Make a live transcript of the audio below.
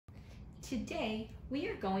Today, we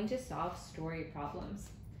are going to solve story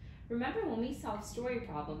problems. Remember, when we solve story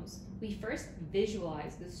problems, we first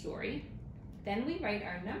visualize the story, then we write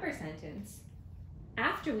our number sentence.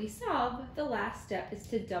 After we solve, the last step is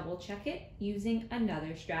to double check it using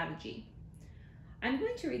another strategy. I'm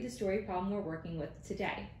going to read the story problem we're working with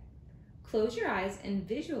today. Close your eyes and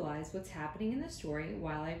visualize what's happening in the story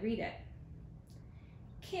while I read it.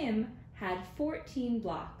 Kim had 14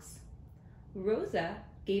 blocks. Rosa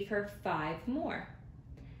gave her 5 more.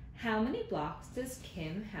 How many blocks does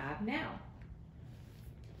Kim have now?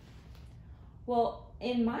 Well,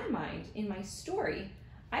 in my mind, in my story,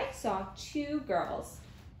 I saw 2 girls.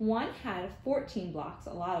 One had 14 blocks,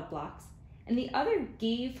 a lot of blocks, and the other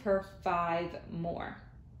gave her 5 more.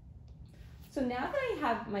 So now that I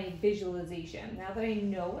have my visualization, now that I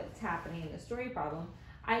know what's happening in the story problem,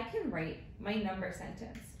 I can write my number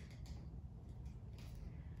sentence.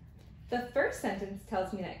 The first sentence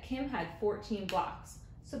tells me that Kim had 14 blocks.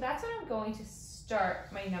 So that's what I'm going to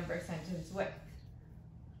start my number sentence with.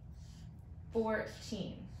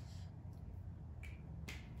 14.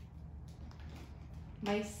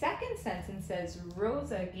 My second sentence says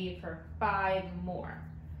Rosa gave her 5 more.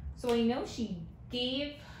 So I know she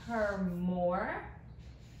gave her more.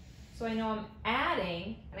 So I know I'm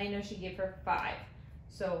adding, and I know she gave her 5.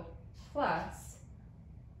 So plus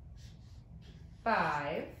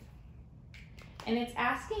 5. And it's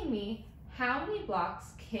asking me how many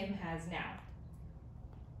blocks Kim has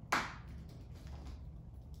now.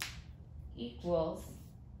 Equals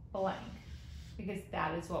blank, because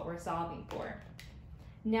that is what we're solving for.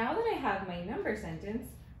 Now that I have my number sentence,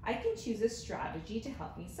 I can choose a strategy to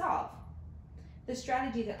help me solve. The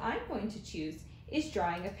strategy that I'm going to choose is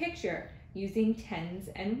drawing a picture using 10s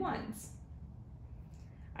and 1s.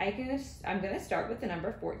 I'm going to start with the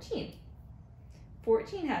number 14.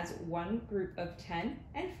 14 has one group of 10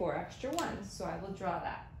 and 4 extra ones, so I will draw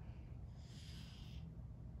that.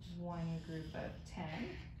 One group of 10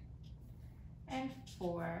 and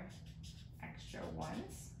 4 extra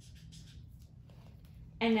ones.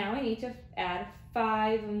 And now I need to add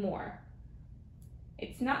 5 more.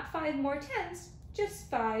 It's not 5 more 10s,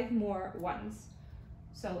 just 5 more 1s.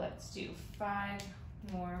 So let's do 5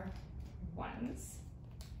 more 1s.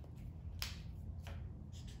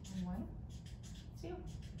 1, 2,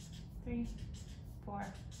 3,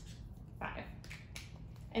 4, 5.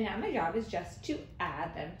 And now my job is just to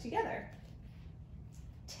add them together.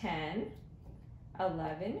 10,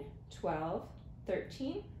 11, 12,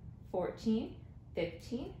 13, 14,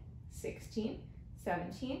 15, 16,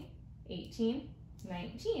 17, 18,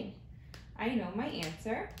 19. I know my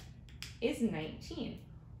answer is 19.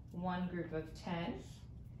 One group of 10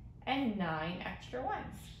 and 9 extra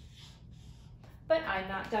ones. But I'm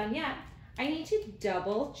not done yet. I need to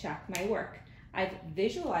double check my work. I've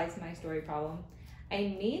visualized my story problem.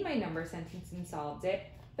 I made my number sentence and solved it,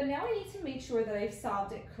 but now I need to make sure that I've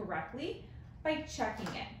solved it correctly by checking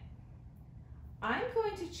it. I'm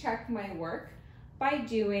going to check my work by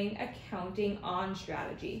doing a counting on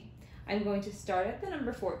strategy. I'm going to start at the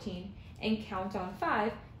number 14 and count on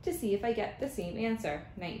 5 to see if I get the same answer,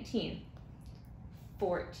 19.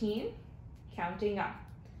 14, counting up.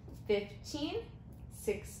 15,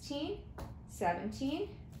 16, 17,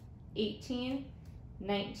 18,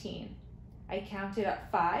 19. I counted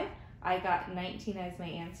up 5, I got 19 as my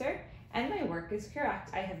answer, and my work is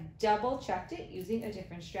correct. I have double checked it using a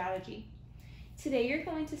different strategy. Today you're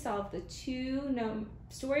going to solve the 2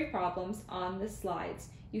 story problems on the slides.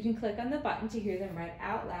 You can click on the button to hear them read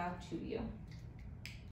out loud to you.